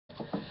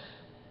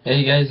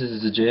Hey guys, this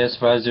is the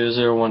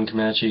Js5001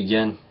 coming at you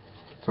again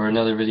for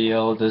another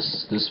video.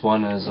 This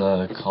one is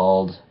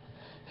called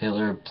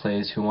Hitler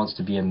Plays Who Wants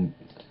to Be a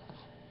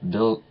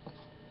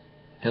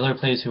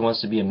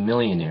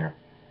Millionaire.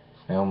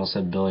 I almost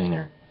said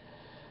billionaire.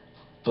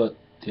 But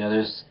yeah,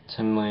 there's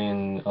 10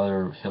 million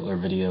other Hitler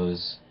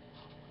videos.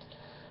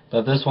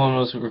 But this one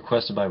was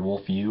requested by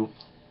Wolf U,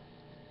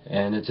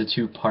 and it's a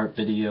two-part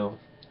video.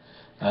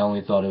 I only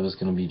thought it was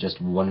going to be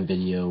just one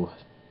video,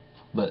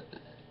 but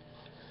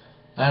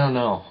I don't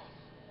know.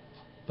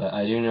 But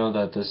I do know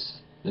that this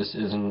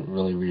isn't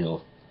really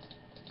real.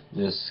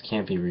 This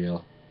can't be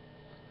real.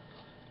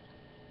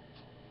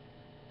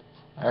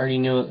 I already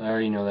know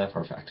that for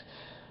a fact.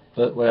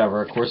 But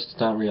whatever, of course it's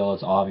not real,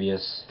 it's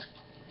obvious.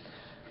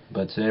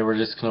 But today we're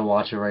just gonna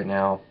watch it right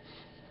now.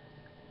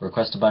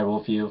 Requested by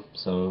Wolfview,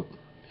 so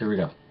here we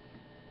go.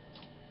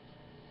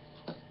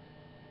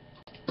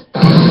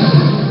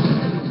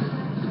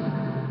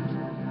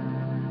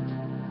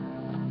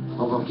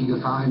 Auch auf die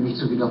Gefahr hin, mich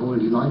zu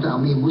wiederholen. Die 9.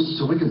 Armee muss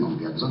zurückgenommen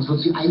werden, sonst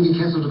wird sie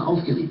eingekesselt und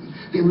aufgerieben.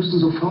 Wir müssen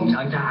sofort... Die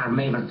 9.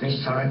 Armee wird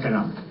nicht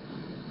zurückgenommen.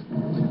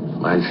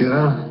 Mein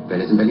Führer,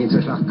 wenn es in Berlin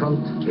zur Schlacht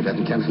kommt, wir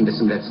werden kämpfen bis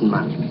zum letzten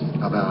Mann.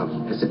 Aber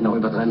es sind noch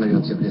über 3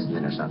 Millionen Zivilisten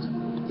in der Stadt.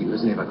 Die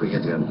müssen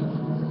evakuiert werden.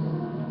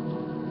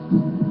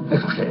 Ich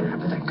verstehe Ihre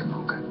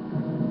Bedenkenpunkt.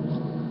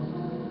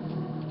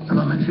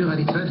 Aber mein Führer,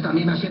 die 12.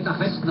 Armee marschiert nach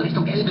Westen,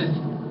 Richtung Elbe.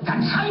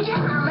 Dann soll die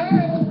Armee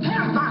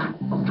herfahren!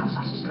 Und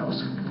was ist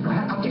los?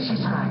 Woher kommt die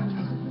Schießerei?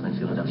 Mein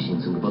Führer, darf ich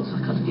Ihnen zum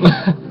Geburtstag gratulieren?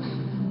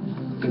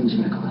 Geben Sie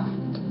mir Cola.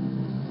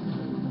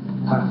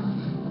 Cola.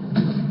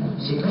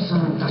 Sie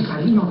wissen, dass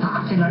Berlin unter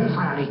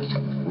Artilleriefeuer liegt.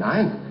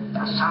 Nein.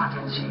 Das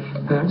sagen Sie.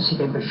 Hören Sie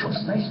den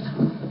Beschuss nicht?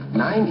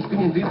 Nein, ich bin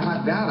in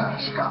Wilhelm Werder.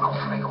 Riesige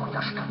Aufregung in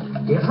der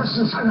Stadt. Wir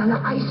Russen sollen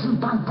eine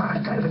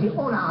Eisenbahnbrücke über die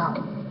Oder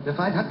haben. Der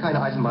Feind hat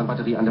keine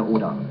Eisenbahnbatterie an der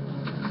Oder.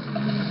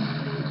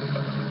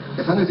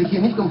 Es handelt sich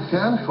hier nicht um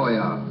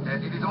Fernfeuer. Der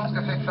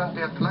Divisionsgefechtsstand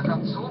der Flak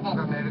am Zogen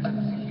gemeldet hat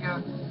sich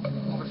hier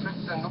um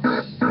geschützte Nutzung.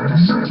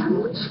 Das sind ja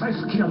nur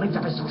 12 Kilometer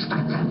bis zum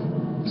Stadtkern.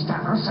 Ist der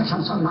Russe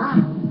schon so nah?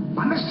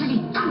 Man müsste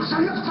die ganze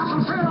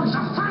Luftwaffenführung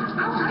sofort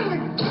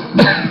aufhängen.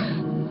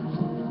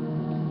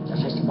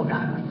 Das ist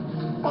unerhört.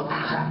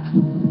 Unerhört.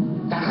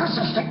 Der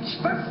Russe steckt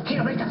 12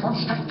 Kilometer vom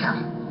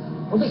Stadtkern.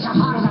 Und ich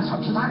erfahre das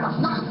sozusagen auf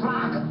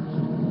Nachtfrage.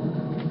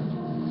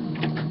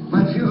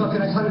 Mein Führer,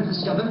 vielleicht handelt es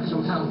sich ja wirklich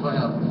um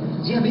Fernfeuer.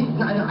 Sie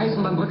erwähnten eine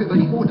Eisenbahnbrücke über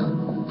die Oder.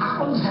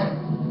 Ach, Unsinn.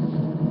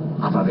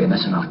 Aber wir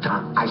müssen auch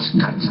da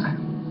eiskalt sein.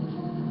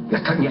 Wir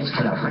können jetzt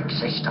keine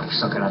Rücksicht auf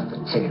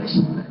sogenannte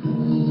Zivilisten nehmen.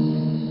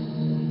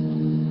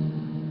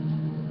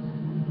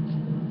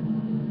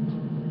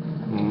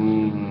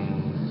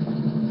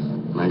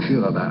 Mein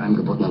Führer, bei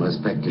angebotenen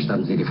Respekt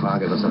gestanden Sie die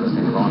Frage, was soll aus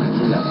den Frauen in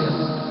China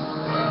werden?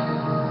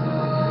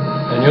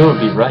 I knew it would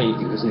be right.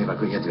 Die müssen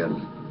evakuiert werden.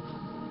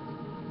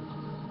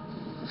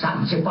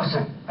 Sagen Sie,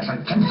 Bosse, er soll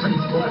kämpfen,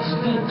 wo es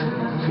geht.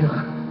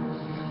 Führer,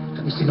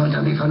 dann ist die 9.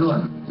 Armee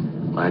verloren.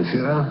 Mein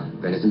Führer,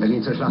 wenn es in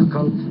Berlin zur Schlacht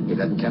kommt, wir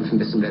werden kämpfen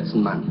bis zum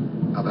letzten Mann.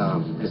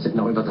 Aber es sind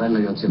noch über 3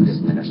 Millionen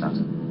Zivilisten in der Stadt.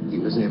 Die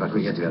müssen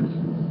evakuiert werden.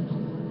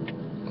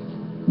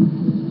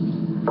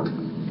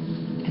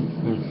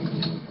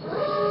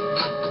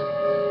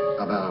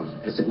 Aber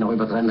es sind noch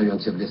über 3 Millionen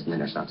Zivilisten in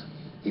der Stadt.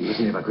 Die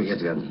müssen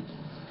evakuiert werden.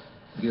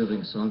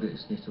 Görings Sorge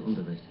ist nicht so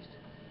unberechtigt.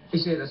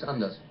 Ich sehe das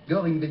anders.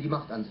 Göring will die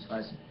Macht an sich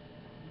reißen.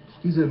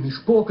 Diese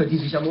Mischpoke, die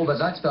sich am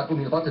Obersalzberg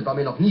um ihn rottet, war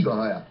mir noch nie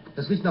geheuer.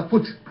 Das riecht nach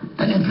Putsch.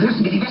 Dann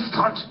entlösen wir die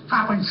Westfront.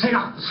 Haben Sie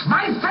noch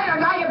Zweifel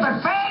an Ihrem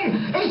Befehl?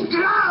 Ich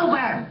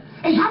glaube,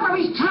 ich habe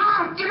mich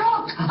klar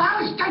genug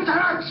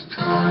ausgedrückt.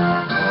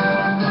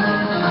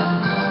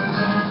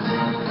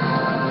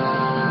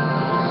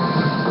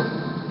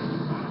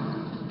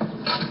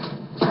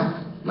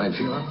 Mein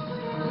Führer?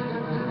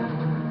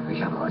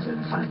 Ich habe heute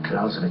den Fall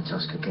Clausewitz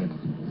ausgegeben.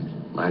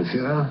 Mein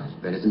Führer,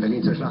 wenn es in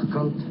Berlin zur Schlacht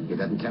kommt, wir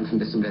werden kämpfen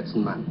bis zum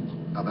letzten Mann.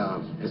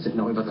 Aber es sind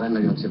noch über 3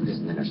 Millionen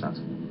Zivilisten in der Stadt.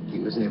 Die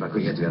müssen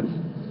evakuiert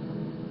werden.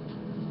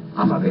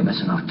 Aber wir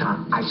müssen auch da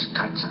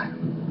eiskalt sein.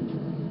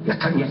 Wir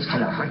können jetzt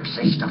keine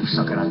Rücksicht auf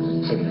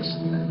sogenannte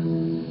Zivilisten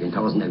nehmen. Den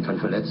Tausenden von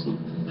Verletzten.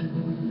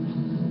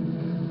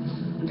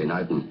 Und den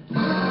Alten.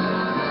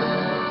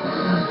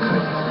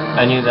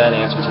 I knew that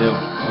answer too.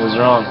 I was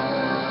wrong.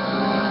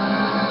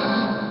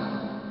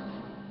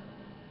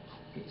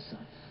 Dieser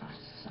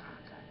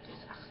Versager,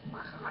 dieser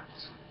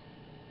Schmarotz.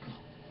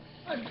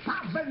 Ein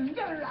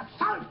verwunderer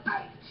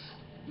Faulpelz.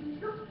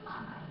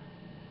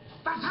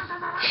 Was hat er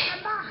daran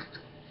gemacht?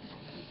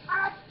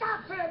 Aber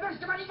dafür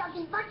müsste man ihn an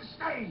die Wand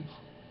stellen.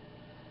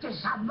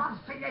 Dieser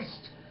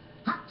Morphinist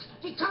hat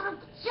die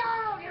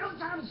Korruption in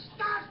unserem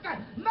Staat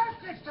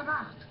möglich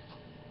gemacht.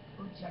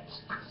 Und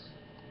jetzt das.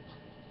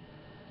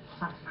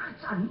 Verrat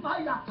an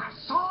meiner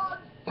Person.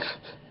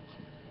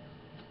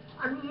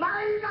 An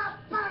meiner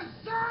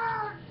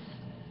Person.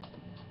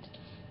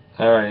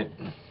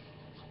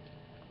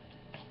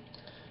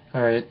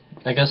 Alright,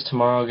 I guess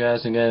tomorrow,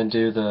 guys, I'm gonna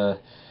do the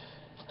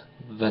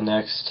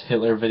next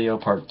Hitler video,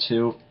 part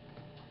 2.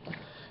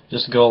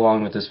 Just go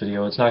along with this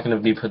video. It's not gonna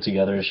be put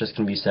together, it's just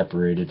gonna be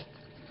separated.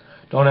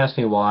 Don't ask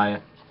me why,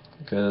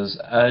 because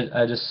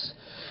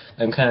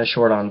I'm kind of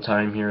short on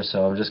time here,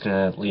 so I'm just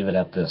gonna leave it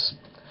at this.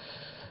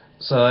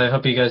 So I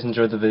hope you guys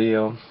enjoyed the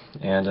video,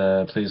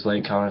 and please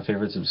like, comment,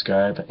 favorite,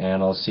 subscribe,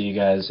 and I'll see you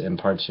guys in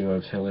part 2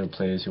 of Hitler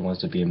Plays Who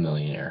Wants to Be a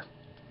Millionaire.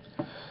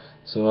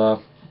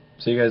 So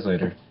see you guys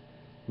later.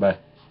 Bye.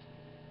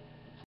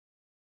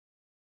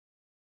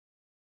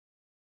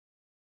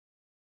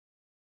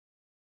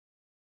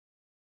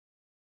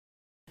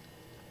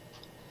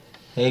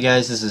 Hey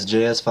guys, this is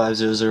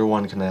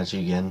Js5001 coming at you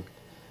again,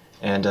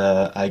 and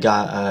I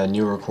got a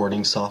new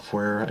recording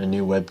software, a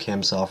new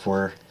webcam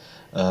software,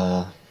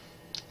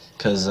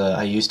 because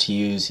I used to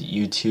use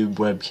YouTube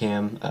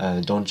webcam.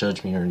 Don't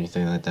judge me or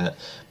anything like that,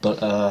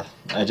 but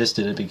I just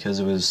did it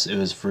because it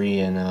was free,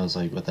 and I was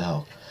like, what the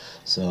hell?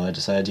 So I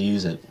decided to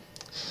use it,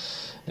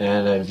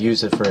 and I've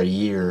used it for a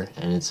year,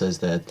 and it says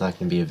that it's not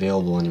going to be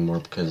available anymore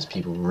because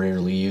people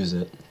rarely use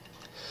it.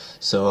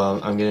 So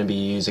I'm going to be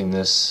using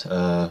this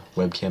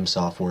webcam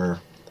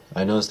software.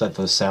 I noticed that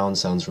the sound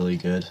sounds really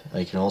good.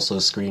 I can also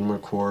screen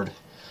record,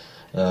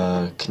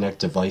 connect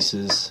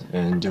devices,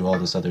 and do all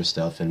this other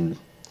stuff, and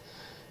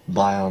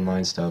buy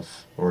online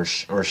stuff, or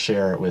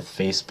share it with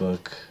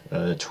Facebook,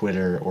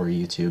 Twitter, or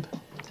YouTube.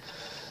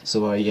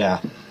 So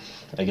yeah,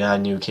 I got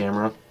a new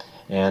camera,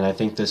 and I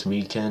think this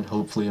weekend,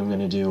 hopefully, I'm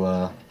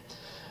gonna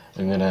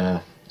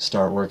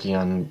start working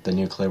on the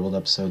new Clay World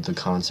episode, The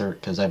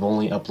Concert, because I've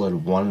only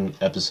uploaded one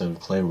episode of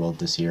Clay World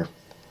this year.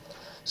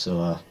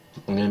 So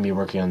I'm gonna be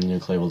working on the new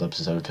Clay World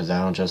episode, because I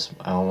don't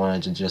want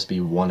it to just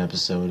be one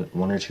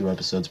or two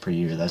episodes per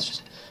year. That's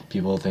just,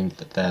 people think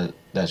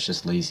that's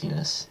just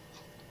laziness,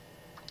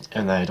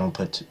 and that I don't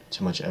put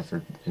too much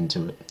effort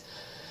into it.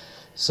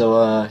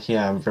 So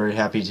yeah, I'm very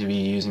happy to be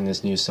using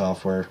this new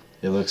software.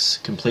 It looks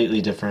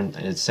completely different,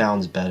 it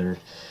sounds better,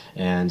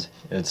 and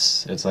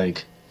it's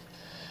like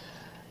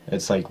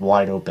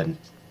wide open,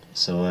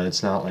 so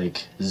it's not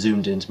like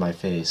zoomed into my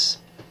face.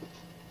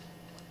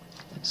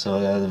 So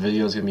the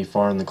video is gonna be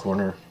far in the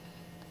corner,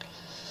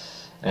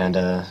 and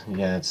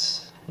yeah,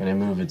 it's when I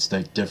move, it's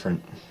like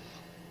different.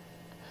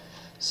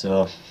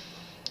 So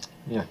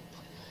yeah,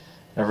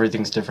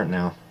 everything's different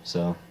now.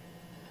 So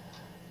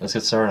let's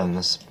get started on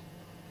this.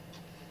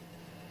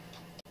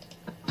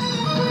 Du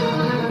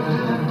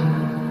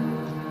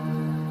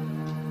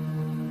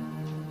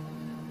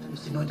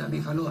hast die neue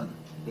Armee verloren.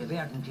 Wir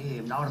werden die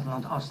im Norden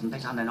und Osten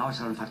bis an den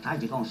äußeren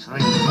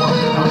Verteidigungsring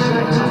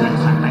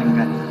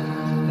verwenden,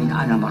 in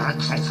einem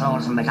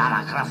rücksichtslosen, mit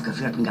aller Kraft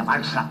geführten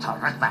Gewaltschlag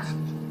zurückwerfen.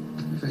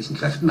 Mit welchen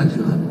Kräften, mein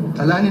Führer?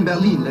 Allein in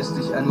Berlin lässt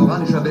sich ein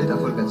moralischer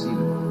Welterfolg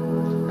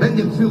erzielen. Wenn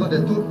dem Führer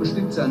der Tod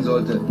bestimmt sein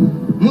sollte,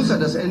 muss er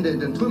das Ende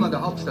in den Trümmern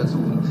der Hauptstadt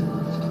suchen.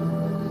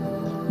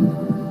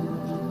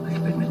 Ich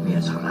bin mit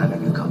mir zur Hölle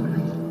gekommen.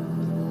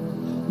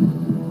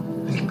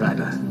 Ich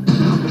bleibe.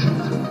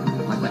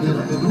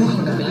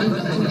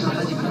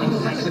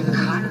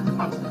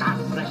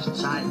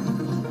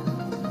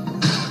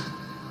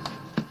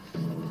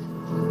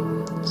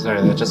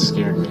 Sorry, that just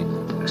scared me.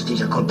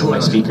 My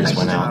speakers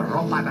went out.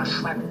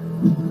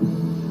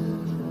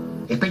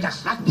 Ich bin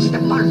das letzte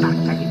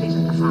Bollwerk in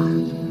dieser Gefahr.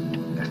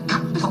 Der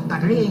Kampf um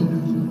Berlin.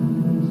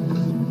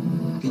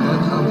 Die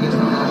Neutralität.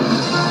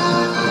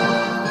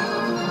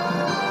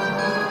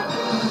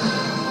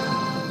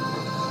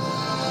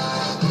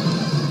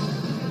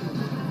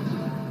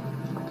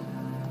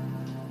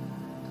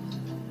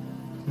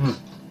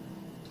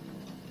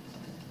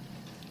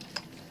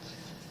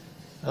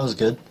 That was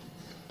good.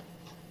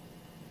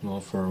 Well,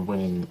 for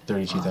winning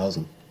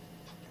 32,000.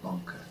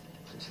 Danke,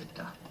 Sie sind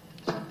da.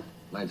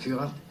 Mein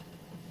Führer,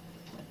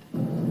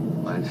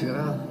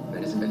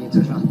 wenn es in Berlin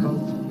zur Schlacht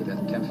kommt, wir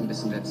werden kämpfen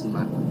bis zum letzten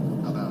Mann.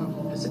 Aber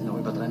es sind noch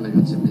über 3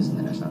 Millionen Zivilisten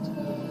in der Stadt.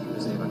 Die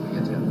müssen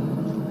evakuiert werden.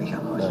 Ich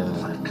habe euch den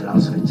Fall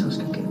Clausewitz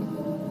ausgegeben.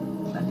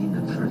 Berlin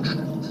wird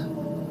Frontstadt.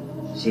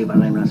 Sie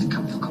übernehmen als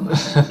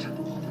Kampfkommandant.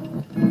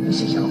 Wie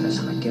sicher auch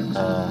das Regierungs...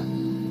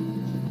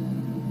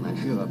 Mein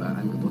Führer, bei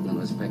angebotenen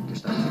Respekt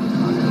gestattet für die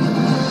Frage.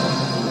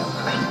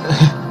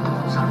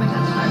 Soll mich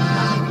als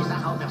Feindklasse die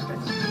Sache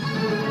unterstützen?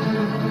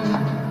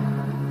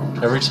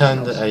 Every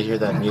time that I hear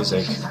that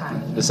music,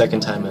 the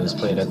second time it was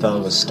played, I thought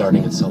it was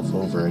starting itself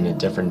over in a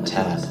different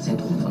tab. Das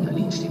Zentrum von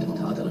Berlin steht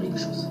unter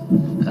Artilleriebeschuss.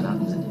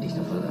 Granaten sind in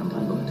dichter Folge am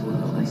Brandenburger Tor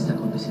vom Reichstag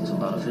und bis hin zum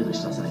Bader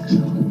Friedrichstraße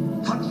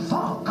eingeschlagen. Von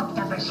vor kommt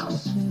der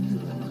Beschuss!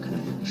 Noch keine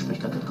Lügen, ich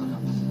spreche gerade mit Connor.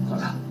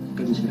 Connor,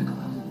 geben Sie mir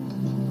Connor.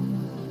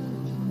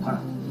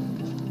 Connor.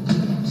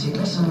 Sie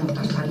wissen,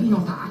 dass Berlin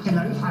unter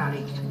Artilleriefeuer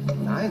liegt.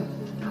 Nein,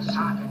 Das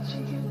sagen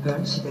Sie.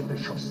 Hören Sie den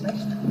Beschuss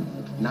nicht?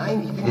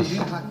 nein, ich bin in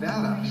Wildpark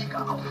Werder. Richtige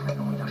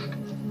Aufregung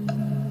unterstützen.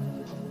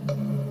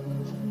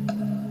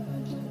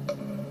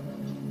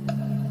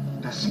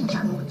 Das sind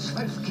ja nur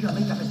 12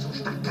 Kilometer bis zum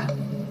Stadtkern.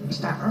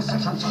 Ist der Russe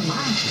schon so nah?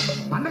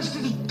 Man müsste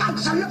die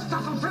ganze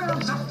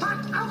Luftwaffenführung sofort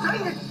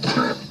aufhängen.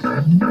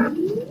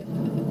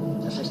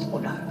 Das ist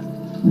unerhört.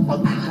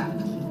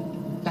 Unerhört.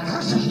 Der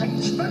Russe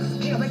steckt 12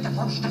 Kilometer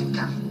vom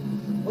Stadtkern.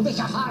 Und ich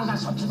erfahre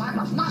das sozusagen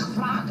auf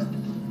Nachfrage.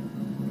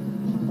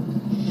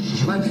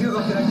 Mein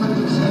Führer, vielleicht kann ich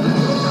Sie erwähnen.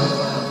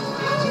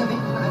 Sie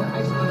erwähnten eine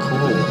Eisenbahn.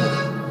 Cool.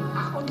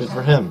 Good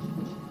for him.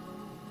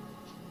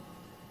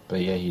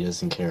 But yeah, he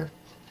doesn't care.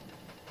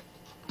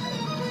 I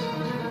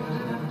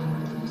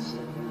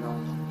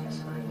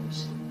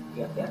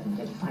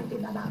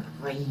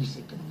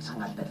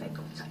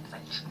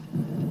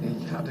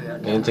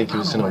didn't think he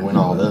was gonna win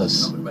all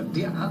this. I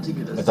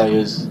thought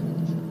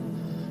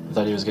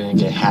he was gonna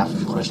get half of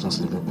the questions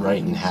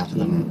right and half of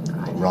them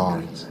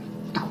wrong.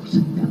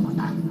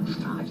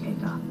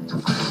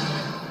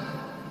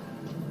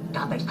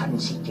 Damit können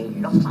sie die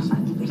Luftwaffe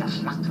wieder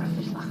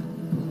schlagkräftig machen.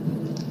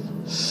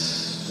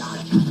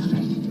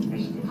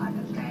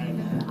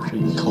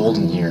 Pretty cold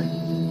in here.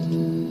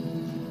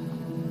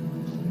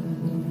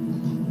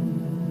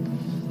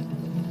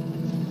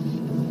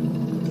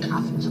 Die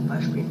Affen zum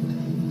Beispiel.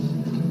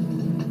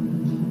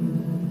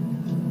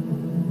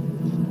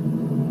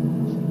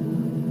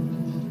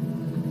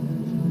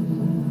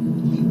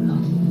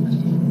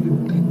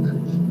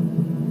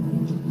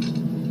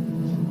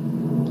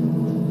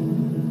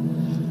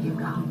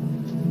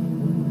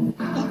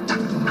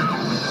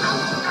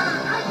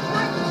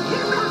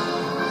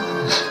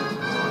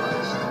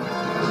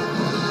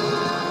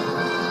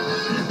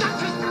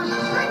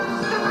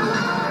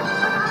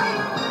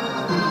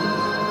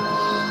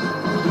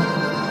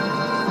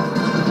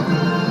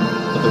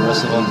 But the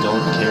rest of them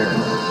don't care.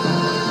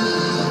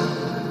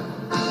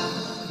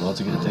 Well, it's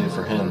a good day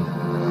for him.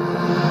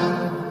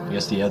 I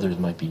guess the others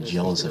might be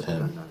jealous of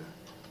him.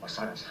 Was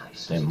soll das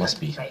heißen? They must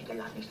be.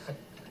 Fegelein nicht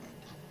finden.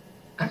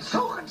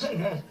 Suchen Sie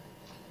ihn!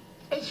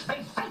 Ich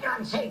will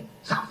Fegelein sehen!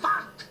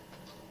 Sofort!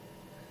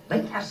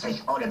 Wenn er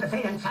sich ohne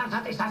Befehl entfernt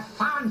hat, ist das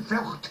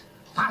Fahnenflucht!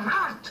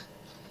 Verrat!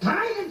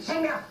 Bringen Sie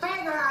mir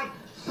Fegelein!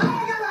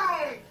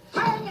 Fegelein!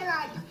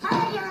 Fegelein!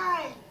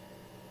 Fegelein!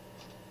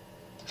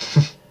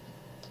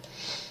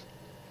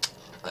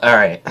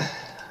 Alright,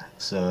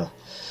 so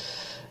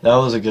that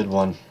was a good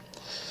one.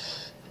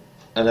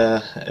 And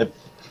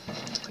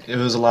it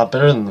was a lot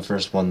better than the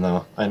first one,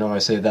 though. I know I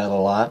say that a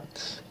lot,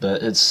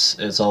 but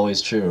it's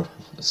always true.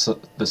 So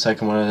the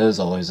second one is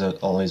always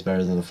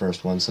better than the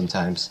first one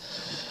sometimes.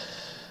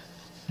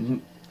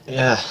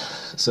 Yeah,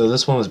 so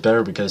this one was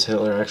better because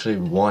Hitler actually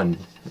won,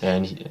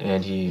 and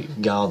he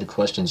got all the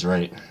questions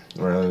right,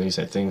 or at least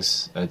I think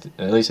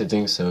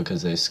so,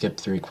 because they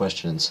skipped 3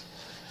 questions.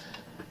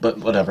 But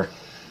whatever.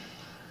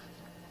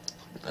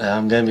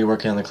 I'm going to be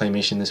working on the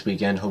claymation this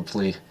weekend,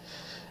 hopefully,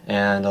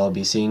 and I'll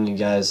be seeing you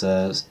guys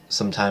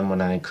sometime when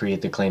I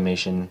create the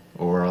claymation,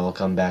 or I'll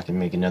come back and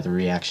make another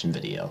reaction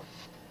video.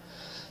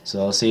 So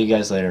I'll see you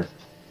guys later.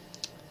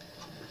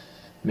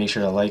 Make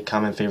sure to like,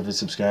 comment, favorite,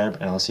 subscribe,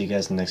 and I'll see you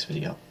guys in the next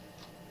video.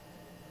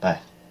 Bye.